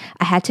 And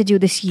I had to do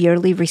this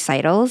yearly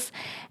recitals,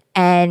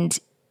 and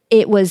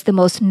it was the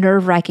most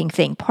nerve-wracking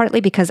thing, partly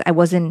because I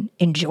wasn't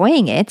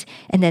enjoying it.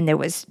 And then there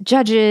was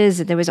judges,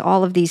 and there was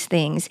all of these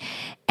things.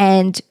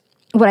 And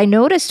what I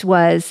noticed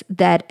was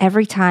that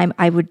every time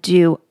I would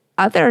do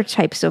other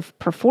types of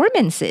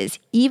performances,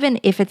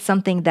 even if it's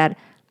something that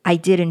I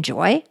did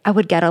enjoy, I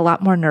would get a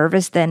lot more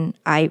nervous than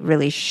I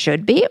really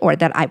should be or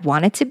that I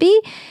wanted to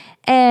be.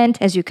 And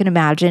as you can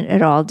imagine,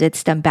 it all did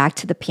stem back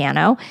to the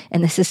piano.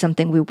 And this is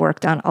something we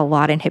worked on a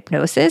lot in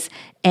hypnosis.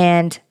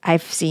 And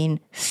I've seen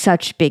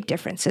such big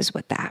differences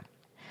with that.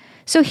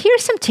 So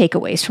here's some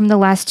takeaways from the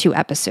last 2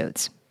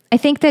 episodes. I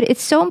think that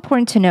it's so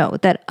important to know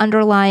that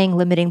underlying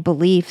limiting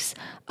beliefs,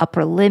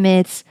 upper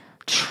limits,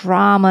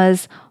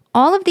 traumas,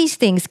 all of these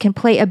things can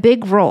play a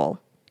big role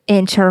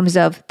in terms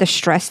of the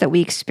stress that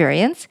we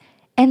experience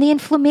and the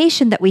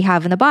inflammation that we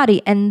have in the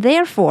body. And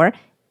therefore,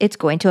 it's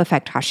going to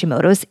affect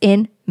Hashimoto's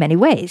in many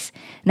ways.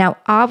 Now,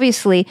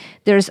 obviously,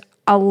 there's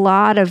a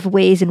lot of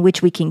ways in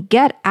which we can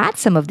get at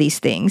some of these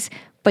things,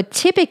 but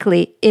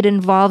typically it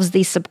involves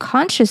the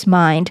subconscious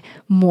mind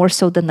more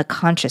so than the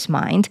conscious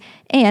mind.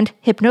 And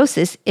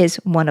hypnosis is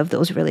one of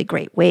those really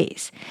great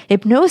ways.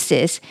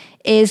 Hypnosis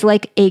is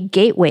like a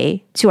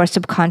gateway to our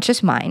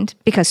subconscious mind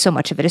because so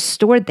much of it is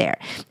stored there.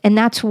 And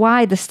that's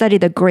why the study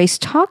that Grace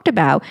talked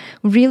about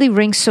really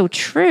rings so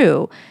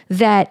true,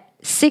 that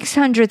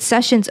 600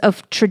 sessions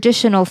of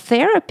traditional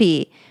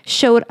therapy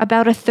showed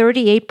about a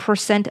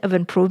 38% of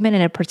improvement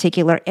in a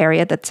particular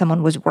area that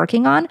someone was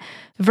working on,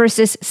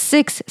 versus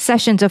 6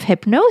 sessions of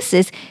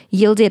hypnosis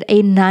yielded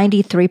a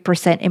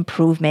 93%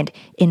 improvement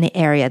in the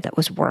area that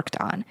was worked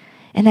on.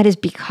 And that is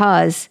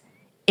because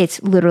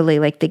it's literally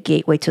like the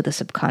gateway to the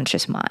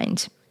subconscious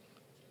mind.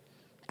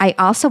 I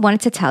also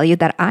wanted to tell you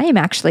that I am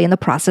actually in the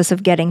process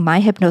of getting my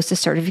hypnosis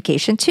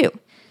certification too,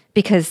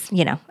 because,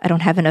 I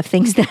don't have enough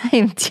things that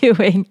I'm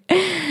doing.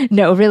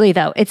 No, really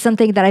though, it's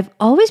something that I've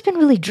always been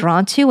really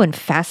drawn to and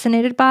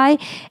fascinated by,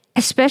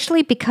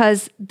 especially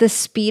because the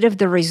speed of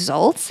the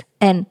results,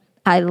 and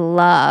I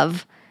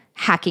love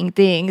hacking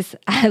things.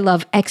 I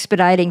love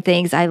expediting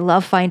things. I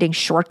love finding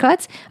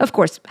shortcuts, of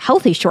course,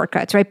 healthy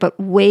shortcuts, right? But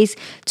ways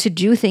to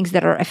do things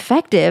that are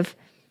effective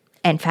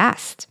and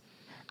fast.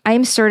 I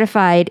am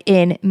certified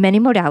in many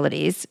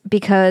modalities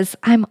because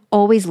I'm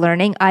always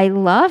learning. I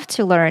love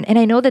to learn. And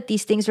I know that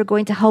these things are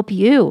going to help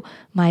you,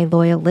 my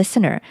loyal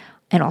listener,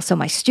 and also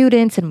my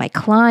students and my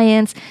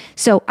clients.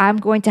 So I'm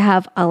going to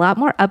have a lot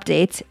more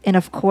updates. And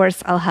of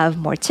course, I'll have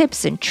more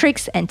tips and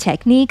tricks and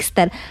techniques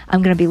that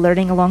I'm going to be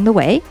learning along the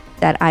way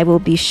that I will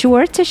be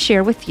sure to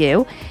share with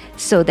you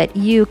so that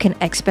you can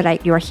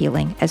expedite your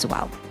healing as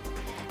well.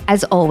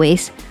 As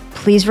always,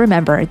 please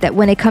remember that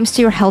when it comes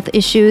to your health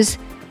issues,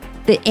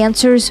 the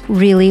answers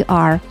really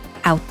are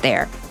out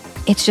there.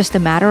 It's just a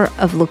matter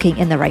of looking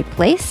in the right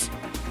place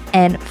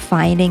and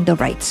finding the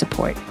right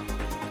support.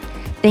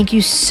 Thank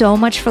you so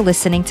much for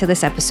listening to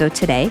this episode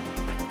today,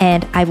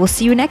 and I will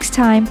see you next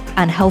time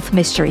on Health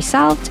Mystery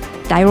Solved,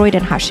 Thyroid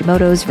and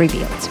Hashimoto's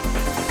Revealed.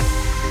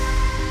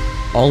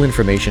 All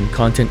information,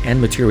 content, and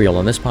material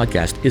on this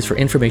podcast is for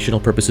informational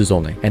purposes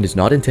only and is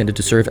not intended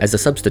to serve as a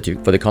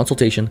substitute for the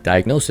consultation,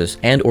 diagnosis,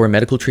 and/or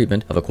medical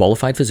treatment of a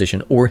qualified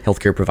physician or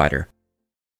healthcare provider.